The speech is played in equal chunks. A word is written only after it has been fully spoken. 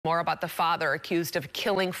More about the father accused of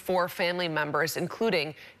killing 4 family members,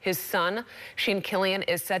 including his son. Sheen Killian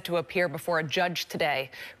is set to appear before a judge today.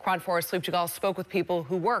 KRON 4's Philippe Jagal spoke with people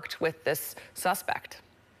who worked with this suspect.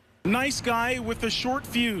 Nice guy with a short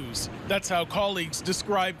fuse. That's how colleagues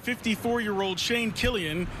describe 54-year-old Sheen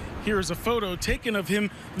Killian. Here's a photo taken of him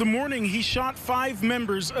the morning he shot 5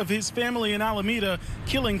 members of his family in Alameda,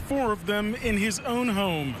 killing 4 of them in his own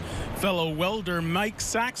home. Fellow welder Mike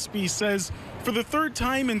Saxby says for the 3rd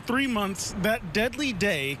time in 3 months that deadly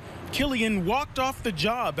day, Killian walked off the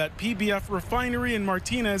job at PBF Refinery in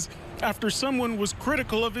Martinez after someone was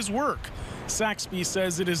critical of his work. Saxby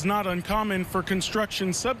says it is not uncommon for construction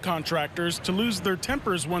subcontractors to lose their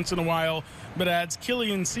tempers once in a while, but adds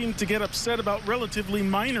Killian seemed to get upset about relatively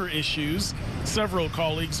minor issues. Several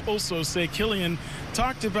colleagues also say Killian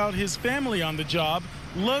talked about his family on the job,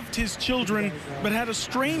 loved his children, but had a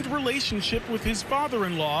strained relationship with his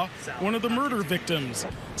father-in-law, one of the murder victims.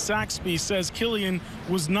 Saxby says Killian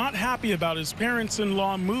was not happy about his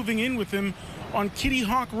parents-in-law moving in with him on Kitty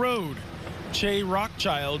Hawk Road. Che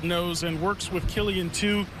Rockchild knows and works with Killian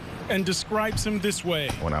too and describes him this way.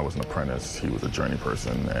 When I was an apprentice, he was a journey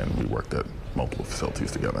person and we worked at multiple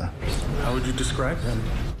facilities together. How would you describe him?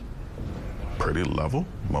 Pretty level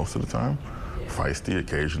most of the time, feisty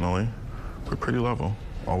occasionally, but pretty level.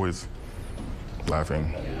 Always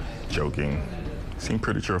laughing, joking, seemed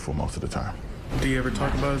pretty cheerful most of the time. Do you ever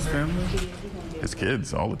talk about his family? His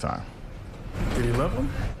kids all the time. Did he love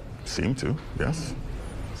them? Seemed to, yes.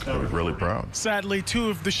 I was really proud. Sadly, 2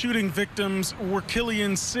 of the shooting victims were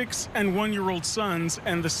Killian's 6- and 1-year-old sons,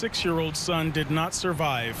 and the 6-year-old son did not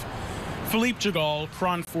survive. Philippe Jagal,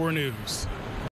 KRON 4 News.